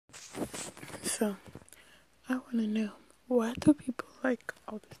I want to know, why do people like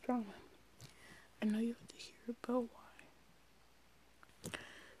all this drama? I know you have to hear it, but why?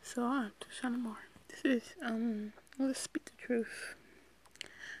 So I'm Tashana Moore. This is, let's speak the truth.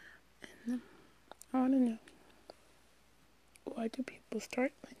 And I want to know, why do people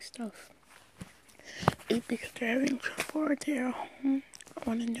start like stuff? Is it because they're having trouble or they're at home? I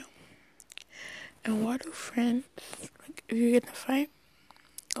want to know. And why do friends, like, if you get in a fight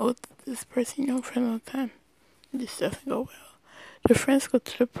with this person you know for a long time, this doesn't go well, the friends go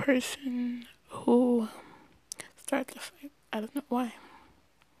to the person who started the fight. I don't know why.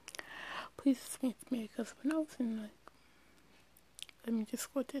 Please explain to me, because when I was in, like, let me just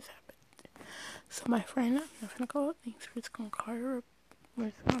what this happened. So my friend, I'm not gonna call it names, we're just gonna call her,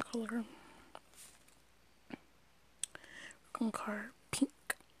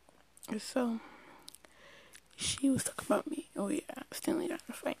 Pink. So she was talking about me. Oh yeah, Stanley got in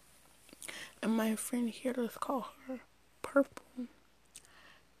a fight. And my friend here, let's call her Purple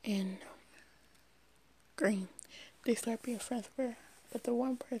and Green. They start being friends with her. But the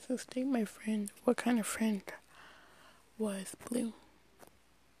one person who my friend, what kind of friend, was Blue.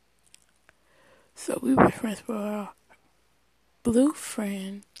 So we were friends with our blue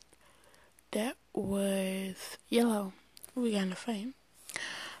friend that was yellow. We got in a fight.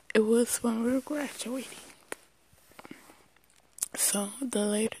 It was when we were graduating. So the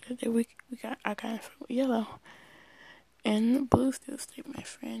later the day I got in a fight with yellow. And blue still stayed my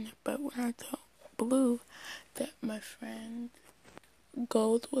friend. But when I told blue that my friend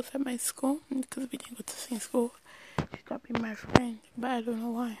Gold was at my school, because we didn't go to the same school, she stopped being my friend. But I don't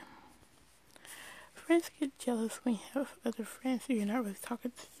know why. Friends get jealous when you have other friends so you're not really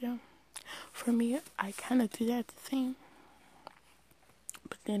talking to them. For me, I kind of do that the same.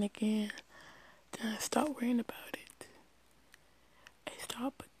 But then again, then I stopped worrying about it. I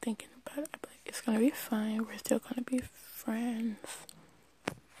stopped thinking about it. I'm like, it's gonna be fine. We're still gonna be friends.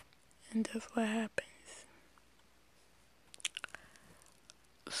 And that's what happens.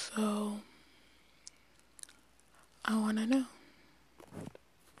 So, I wanna know,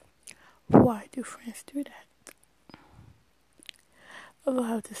 why do friends do that? Although I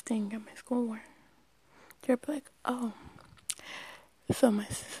have this thing at my school where they're like, oh, so my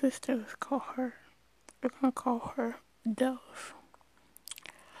sister, we're gonna call her Dove.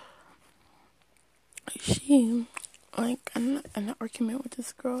 She, like, an argument with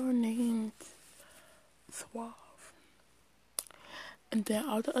this girl named Suave. And then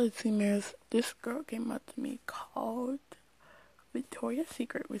all the other females, this girl came up to me called Victoria's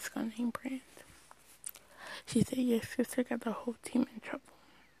Secret, which is a name brand. She said, your sister got the whole team in trouble.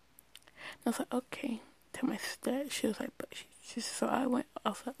 And I was like, okay. Tell my sister. She was like, but so I was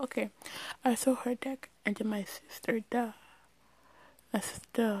like, okay. I saw her deck, and then my sister, Dove,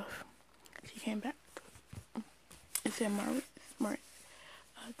 she came back and said,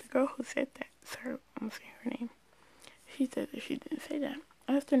 the girl who said that, I'm gonna say her name. She said that she didn't say that.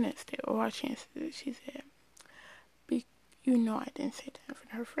 After the next day, watching, she said, you know I didn't say that in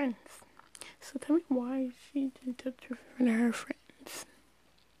front of her friends. So tell me why she didn't tell the truth in front of her friends.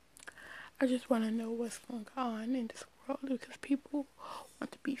 I just want to know what's going on in this world, because people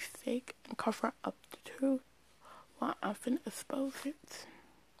want to be fake and cover up the truth while I'm finna expose it.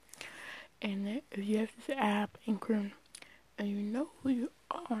 And if you have this app, Anchor, and you know who you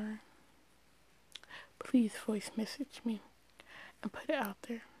are, please voice message me and put it out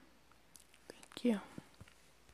there. Thank you.